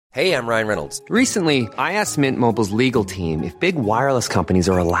Hey, I'm Ryan Reynolds. Recently, I asked Mint Mobile's legal team if big wireless companies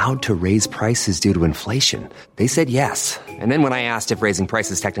are allowed to raise prices due to inflation. They said yes. And then when I asked if raising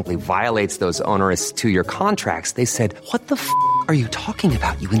prices technically violates those onerous two-year contracts, they said, "What the f*** are you talking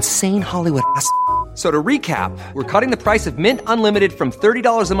about, you insane Hollywood ass?" So to recap, we're cutting the price of Mint Unlimited from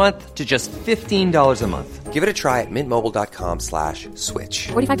 $30 a month to just $15 a month. Give it a try at mintmobile.com/switch.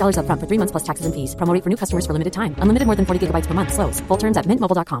 $45 up front for 3 months plus taxes and fees. Promo rate for new customers for limited time. Unlimited more than 40 gigabytes per month. Slows full terms at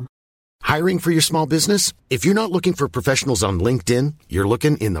mintmobile.com. Hiring for your small business? If you're not looking for professionals on LinkedIn, you're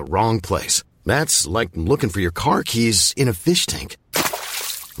looking in the wrong place. That's like looking for your car keys in a fish tank.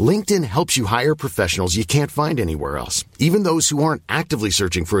 LinkedIn helps you hire professionals you can't find anywhere else, even those who aren't actively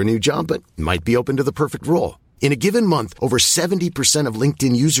searching for a new job but might be open to the perfect role. In a given month, over 70% of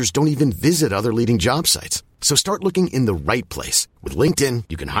LinkedIn users don't even visit other leading job sites. So start looking in the right place. With LinkedIn,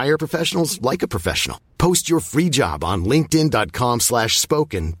 you can hire professionals like a professional. Post your free job on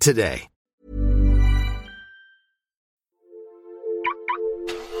linkedin.com/spoken today.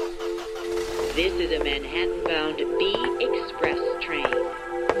 This is a Manhattan-bound B Express train.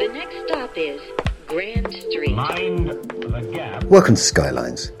 The next stop is Grand Street. Mind the gap. Welcome to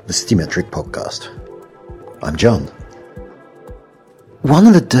Skylines, the Citymetric podcast. I'm John. One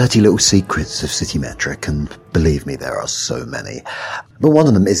of the dirty little secrets of Citymetric, and believe me, there are so many, but one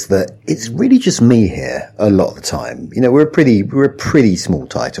of them is that it's really just me here a lot of the time. You know, we're a pretty small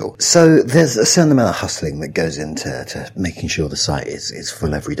title. So there's a certain amount of hustling that goes into making sure the site is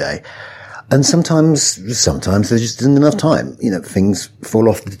full every day. And sometimes there just isn't enough time. You know, things fall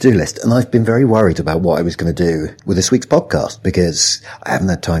off the to-do list. And I've been very worried about what I was going to do with this week's podcast because I haven't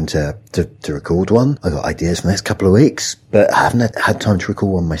had time to record one. I've got ideas for the next couple of weeks, but I haven't had time to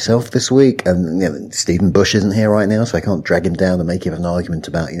record one myself this week. And, you know, Stephen Bush isn't here right now, so I can't drag him down and make him an argument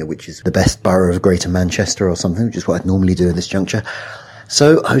about, you know, which is the best borough of Greater Manchester or something, which is what I'd normally do at this juncture.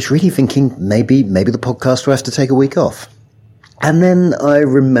 So I was really thinking maybe the podcast will have to take a week off. And then I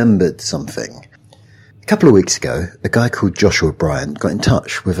remembered something. A couple of weeks ago, a guy called Joshua Bryant got in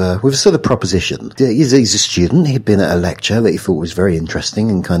touch with a sort of proposition. He's a student. He'd been at a lecture that he thought was very interesting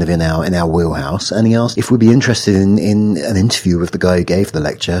and kind of in our wheelhouse. And he asked if we'd be interested in an interview with the guy who gave the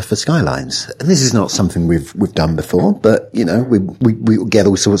lecture for Skylines. And this is not something we've done before, but, you know, we get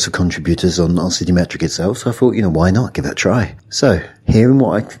all sorts of contributors on Citymetric itself. So I thought, you know, why not give it a try? So here in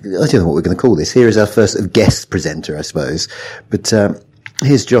what I don't know what we're going to call this. Here is our first guest presenter, I suppose. But,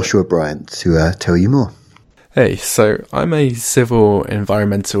 here's Joshua Bryant to tell you more. Hey, so I'm a civil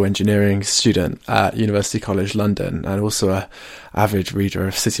environmental engineering student at University College London and also a avid reader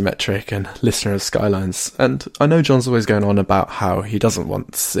of Citymetric and listener of Skylines. And I know John's always going on about how he doesn't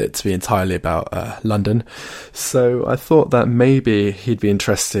want it to be entirely about London. So I thought that maybe he'd be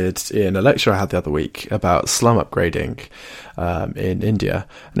interested in a lecture I had the other week about slum upgrading in India.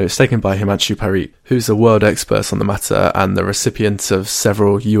 And it was taken by Himanshu Parikh, who's a world expert on the matter and the recipient of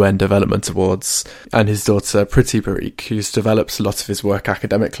several UN Development Awards, and his daughter Priti Parikh, who's developed a lot of his work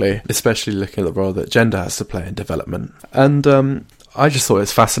academically, especially looking at the role that gender has to play in development. And I just thought it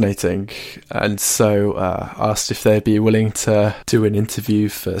was fascinating, and so asked if they'd be willing to do an interview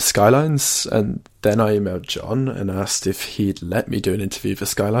for Skylines, and then I emailed John and asked if he'd let me do an interview for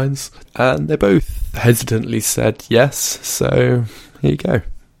Skylines, and they both hesitantly said yes, so here you go.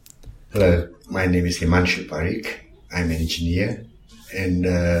 Hello, my name is Himanshu Parikh. I'm an engineer, and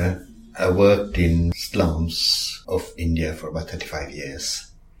I worked in slums of India for about 35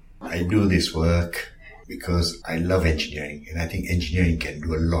 years. I do this work because I love engineering, and I think engineering can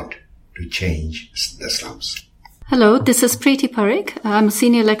do a lot to change the slums. Hello, this is Priti Parikh. I'm a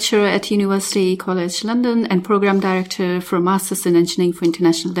senior lecturer at University College London and program director for a Masters in Engineering for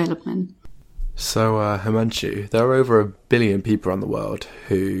International Development. So, Himanshu, there are over 1 billion people around the world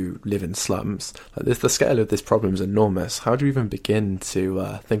who live in slums. The scale of this problem is enormous. How do you even begin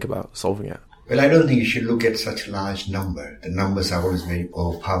to think about solving it? Well, I don't think you should look at such a large number. The numbers are always very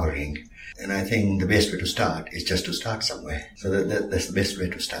overpowering. And I think the best way to start is just to start somewhere. So that's the best way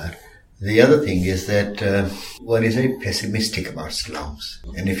to start. The other thing is that one is very pessimistic about slums.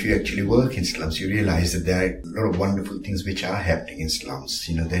 And if you actually work in slums, you realize that there are a lot of wonderful things which are happening in slums.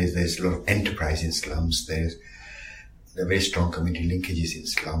 You know, there's a lot of enterprise in slums. There are very strong community linkages in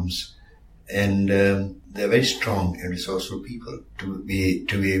slums. And they're very strong and resourceful people to be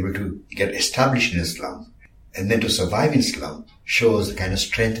able to get established in a slum. And then to survive in slum shows the kind of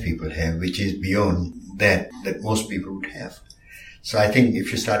strength people have, which is beyond that most people would have. So I think if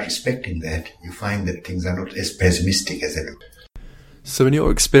you start respecting that, you find that things are not as pessimistic as they look. So in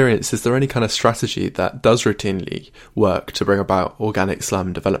your experience, is there any kind of strategy that does routinely work to bring about organic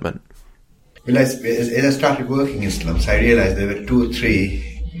slum development? Well, as I started working in slums, I realized there were 2 or 3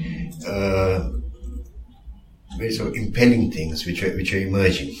 very sort of impelling things which are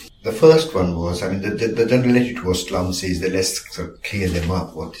emerging. The first one was, the general attitude towards slums is that let's sort of clear them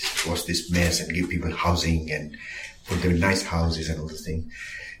up, what's this mess, and give people housing and put them in nice houses and all those things.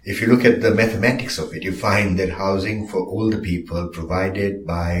 If you look at the mathematics of it, you find that housing for all the people provided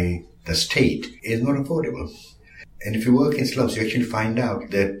by the state is not affordable. And if you work in slums, you actually find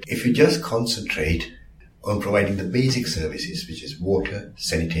out that if you just concentrate on providing the basic services, which is water,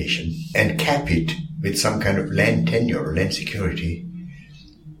 sanitation, and cap it with some kind of land tenure or land security,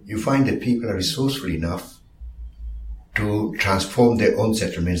 you find that people are resourceful enough to transform their own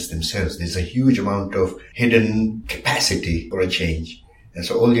settlements themselves. There's a huge amount of hidden capacity for a change. And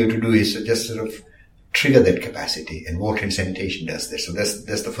so all you have to do is just sort of trigger that capacity, and water and sanitation does this. So that's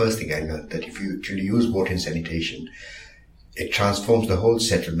the first thing I learned, that if you actually use water and sanitation, it transforms the whole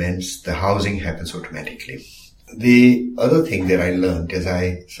settlements, the housing happens automatically. The other thing that I learned as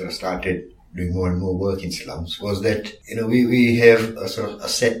I sort of started doing more and more work in slums was that, we have a sort of a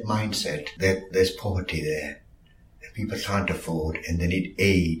set mindset that there's poverty there. People can't afford, and they need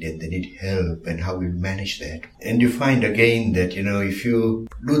aid, and they need help, and how we manage that. And you find again that, if you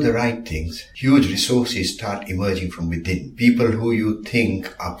do the right things, huge resources start emerging from within. People who you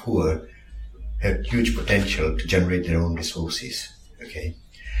think are poor have huge potential to generate their own resources. Okay?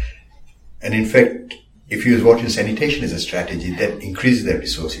 And in fact, if you use water and sanitation as a strategy, that increases their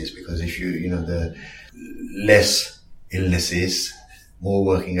resources, because if the less illnesses, more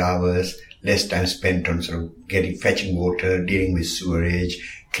working hours, less time spent on sort of fetching water, dealing with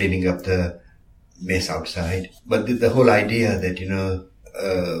sewerage, cleaning up the mess outside. But the whole idea that,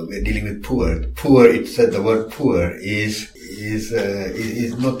 we're dealing with poor. Poor, the word poor is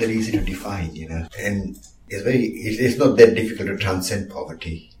not that easy to define, and it's not that difficult to transcend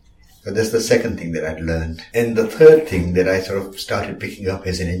poverty. So that's the second thing that I'd learned. And the third thing that I sort of started picking up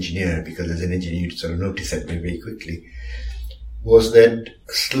as an engineer, because as an engineer you sort of notice that very, very quickly, was that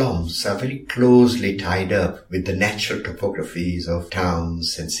slums are very closely tied up with the natural topographies of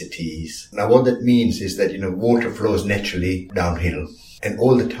towns and cities. Now what that means is that, water flows naturally downhill. And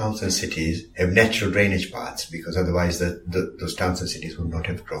all the towns and cities have natural drainage paths, because otherwise those towns and cities would not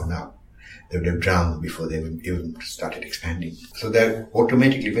have grown up. They would have drowned before they even started expanding. So there are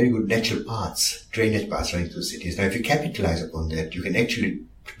automatically very good natural paths, drainage paths running through cities. Now if you capitalize upon that, you can actually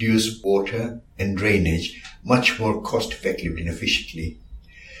produce water and drainage much more cost effectively and efficiently.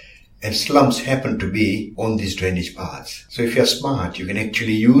 And slums happen to be on these drainage paths. So if you're smart, you can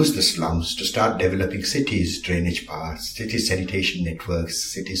actually use the slums to start developing cities' drainage paths, cities' sanitation networks,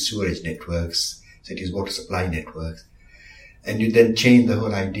 cities' sewerage networks, cities' water supply networks. And you then change the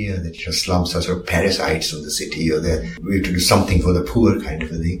whole idea that slums are sort of parasites of the city, or we have to do something for the poor kind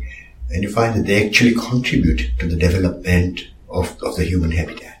of a thing. And you find that they actually contribute to the development of the human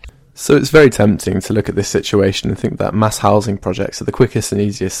habitat. So it's very tempting to look at this situation and think that mass housing projects are the quickest and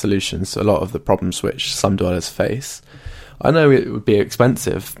easiest solutions to a lot of the problems which slum dwellers face. I know it would be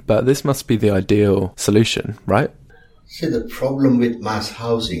expensive, but this must be the ideal solution, right? See, the problem with mass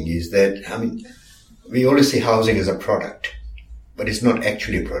housing is that, we always see housing as a product, but it's not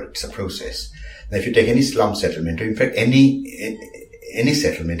actually a product, it's a process. Now, if you take any slum settlement, or in fact any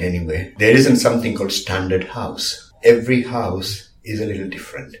settlement anywhere, there isn't something called standard house. Every house is a little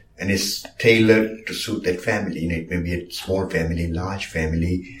different, and is tailored to suit that family. It may be a small family, large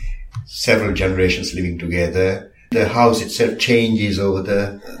family, several generations living together. The house itself changes over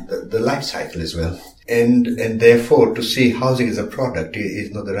the life cycle as well. And therefore, to see housing as a product is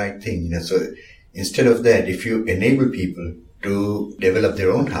not the right thing. So instead of that, if you enable people to develop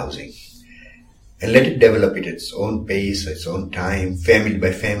their own housing and let it develop at its own pace, its own time, family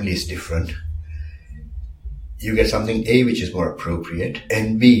by family is different, you get something A, which is more appropriate,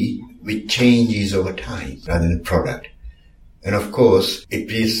 and B, which changes over time rather than a product. And of course, it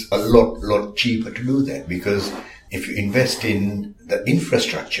is a lot cheaper to do that, because if you invest in the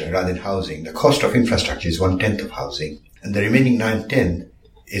infrastructure rather than housing, the cost of infrastructure is 1/10 of housing, and the remaining 9/10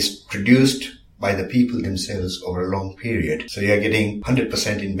 is produced by the people themselves over a long period. So you are getting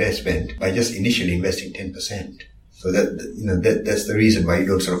 100% investment by just initially investing 10%. So that's the reason why you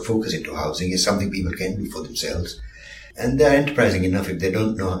don't sort of focus into housing. It's something people can do for themselves. And they're enterprising enough, if they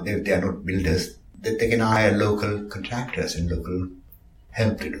don't know, if they are not builders, that they can hire local contractors and local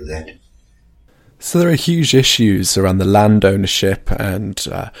help to do that. So there are huge issues around the land ownership and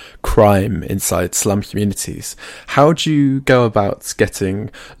crime inside slum communities. How do you go about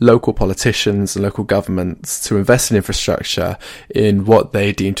getting local politicians and local governments to invest in infrastructure in what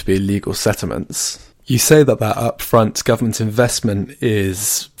they deem to be illegal settlements? You say that upfront government investment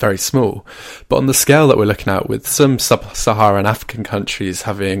is very small, but on the scale that we're looking at, with some sub-Saharan African countries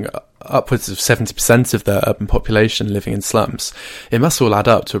having upwards of 70% of the urban population living in slums. It must all add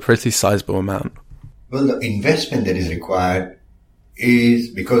up to a pretty sizable amount. Well, the investment that is required is,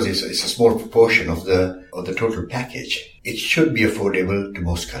 because it's a small proportion of the total package, it should be affordable to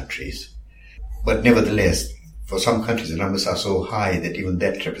most countries. But nevertheless, for some countries, the numbers are so high that even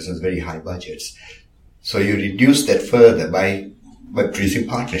that represents very high budgets. So you reduce that further by producing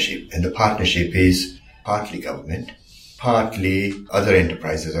partnership. And the partnership is partly government, partly other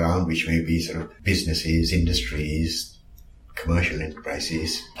enterprises around, which may be sort of businesses, industries, commercial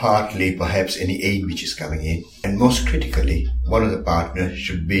enterprises, partly perhaps any aid which is coming in. And most critically, one of the partners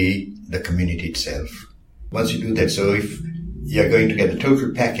should be the community itself. Once you do that, so if you're going to get a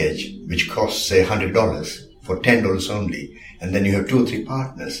total package which costs, say, $100 for $10 only, and then you have 2 or 3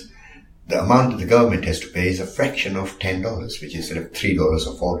 partners, the amount that the government has to pay is a fraction of $10, which is sort of $3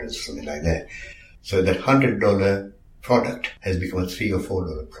 or $4, something like that. So that $100 product has become a $3 or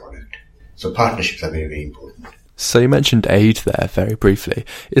 $4 product. So partnerships are very, very important. So you mentioned aid there very briefly.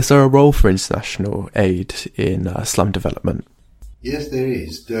 Is there a role for international aid in slum development? Yes, there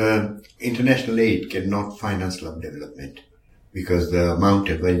is. The international aid cannot finance slum development because the amount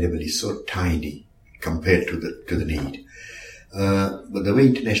available is so tiny compared to the need. But the way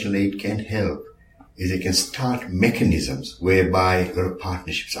international aid can help is it can start mechanisms whereby a lot of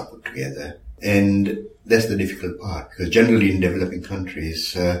partnerships are put together. And that's the difficult part, because generally in developing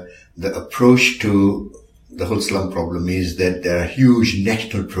countries, the approach to the whole slum problem is that there are huge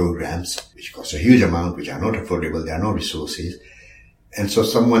national programs which cost a huge amount, which are not affordable, there are no resources. And so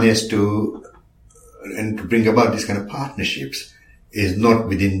someone has to bring about these kind of partnerships is not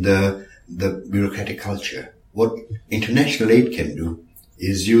within the bureaucratic culture. What international aid can do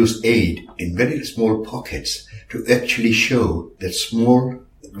is use aid in very small pockets to actually show that small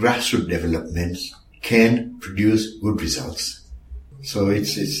grassroots developments can produce good results. So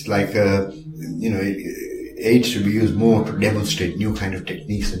it's like aid should be used more to demonstrate new kind of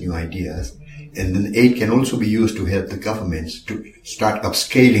techniques and new ideas. And then aid can also be used to help the governments to start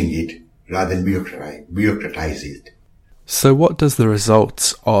upscaling it rather than bureaucratize it. So what does the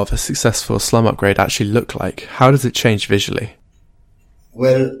result of a successful slum upgrade actually look like? How does it change visually?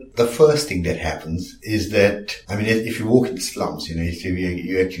 Well, the first thing that happens is that, if you walk in the slums,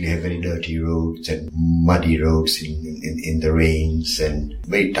 you actually have very dirty roads and muddy roads in the rains and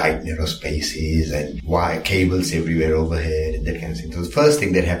very tight narrow spaces and wire cables everywhere overhead and that kind of thing. So the first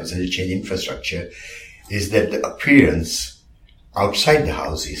thing that happens as you change infrastructure is that the appearance outside the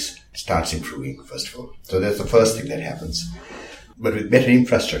houses starts improving, first of all. So that's the first thing that happens. But with better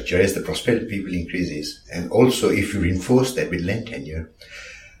infrastructure, as the prosperity of people increases, and also if you reinforce that with land tenure,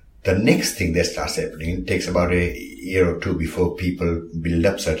 the next thing that starts happening, it takes about a year or two before people build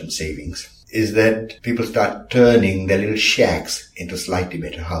up certain savings, is that people start turning their little shacks into slightly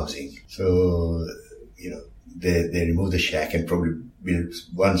better housing. So, they remove the shack and probably build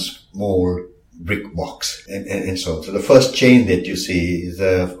one small brick box and so on. So the first change that you see is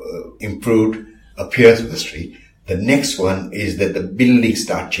the improved appearance of the street. The next one is that the buildings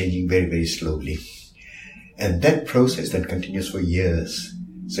start changing very, very slowly. And that process then continues for years.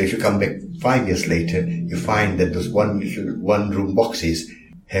 So if you come back 5 years later, you find that those one-room boxes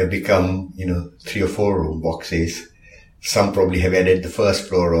have become, 3 or 4 room boxes. Some probably have added the first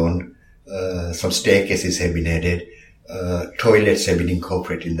floor on. Some staircases have been added. Toilets have been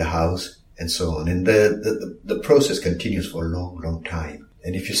incorporated in the house and so on. And the process continues for a long, long time.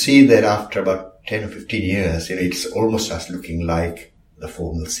 And if you see that after about 10 or 15 years, it's almost starts looking like the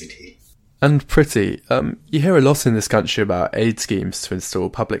formal city. And Priti, you hear a lot in this country about aid schemes to install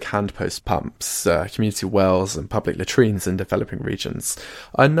public handpost pumps, community wells and public latrines in developing regions.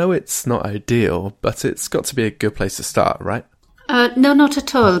 I know it's not ideal, but it's got to be a good place to start, right? No, not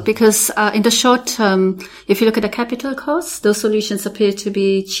at all, because in the short term, if you look at the capital costs, those solutions appear to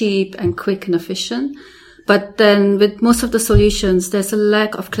be cheap and quick and efficient. But then with most of the solutions, there's a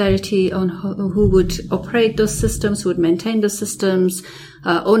lack of clarity on who would operate those systems, who would maintain those systems,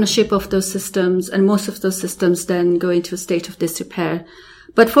 ownership of those systems, and most of those systems then go into a state of disrepair.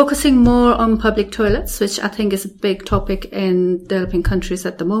 But focusing more on public toilets, which I think is a big topic in developing countries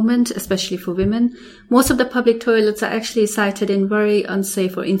at the moment, especially for women. Most of the public toilets are actually sited in very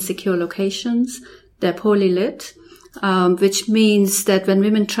unsafe or insecure locations. They're poorly lit, which means that when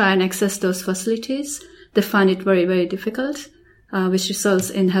women try and access those facilities, they find it very, very difficult, which results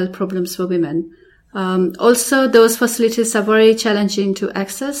in health problems for women. Also, those facilities are very challenging to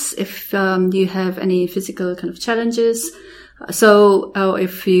access if you have any physical kind of challenges. So,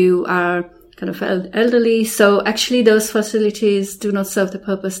 if you are kind of elderly. So actually those facilities do not serve the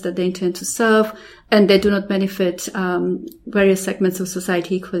purpose that they intend to serve. and they do not benefit various segments of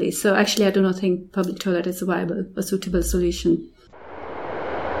society equally. So actually, I do not think public toilet is a viable or suitable solution.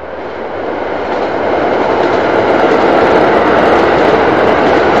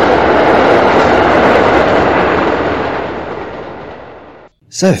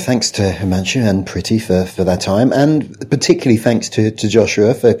 So thanks to Himanshu and Priti for their time, and particularly thanks to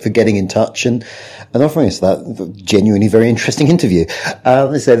Joshua for getting in touch and offering us that genuinely very interesting interview.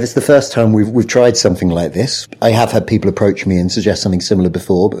 As I said, this is the first time we've tried something like this. I have had people approach me and suggest something similar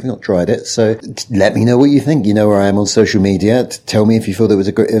before, but we've not tried it. So let me know what you think. You know where I am on social media. Tell me if you feel that it was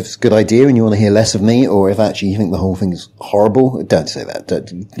a good idea and you want to hear less of me, or if actually you think the whole thing is horrible. Don't say that.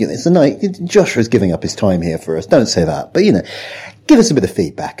 It's a night. Joshua's giving up his time here for us. Don't say that. But give us a bit of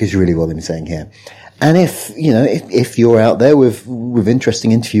feedback is really what I'm saying here. And if you're out there with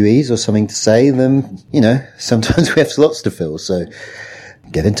interesting interviewees or something to say, then, sometimes we have slots to fill. So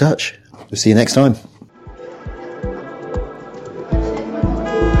get in touch. We'll see you next time.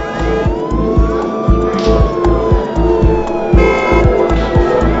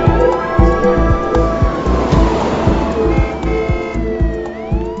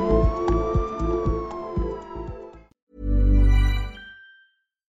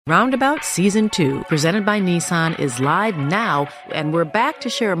 Roundabout Season 2, presented by Nissan, is live now, and we're back to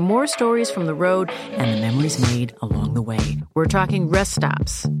share more stories from the road and the memories made along the way. We're talking rest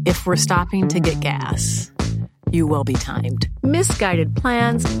stops, if we're stopping to get gas. You will be timed. Misguided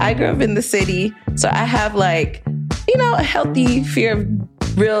plans. I grew up in the city, so I have a healthy fear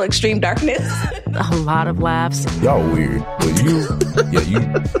of real extreme darkness. A lot of laughs. Y'all weird, but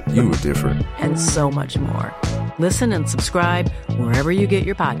you were different. And so much more. Listen and subscribe wherever you get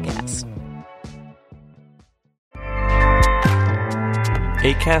your podcasts.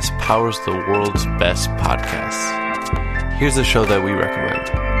 Acast powers the world's best podcasts. Here's a show that we recommend.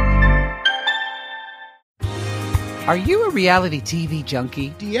 Are you a reality TV junkie?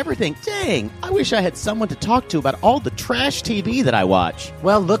 Do you ever think, dang, I wish I had someone to talk to about all the trash TV that I watch?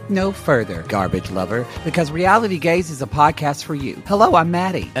 Well, look no further, garbage lover, because Reality Gaze is a podcast for you. Hello, I'm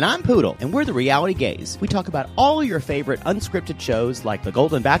Maddie. And I'm Poodle, and we're the Reality Gaze. We talk about all your favorite unscripted shows like The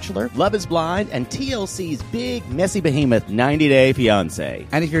Golden Bachelor, Love is Blind, and TLC's big, messy behemoth, 90 Day Fiancé.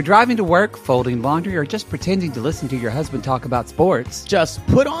 And if you're driving to work, folding laundry, or just pretending to listen to your husband talk about sports, just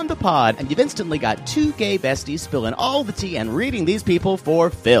put on the pod, and you've instantly got two gay besties spilling all the tea and reading these people for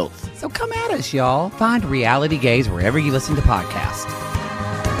filth. So come at us, y'all. Find Reality Gaze wherever you listen to podcasts.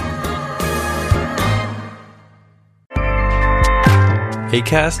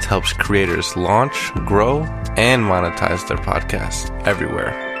 Acast helps creators launch, grow, and monetize their podcasts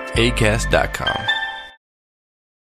everywhere. Acast.com.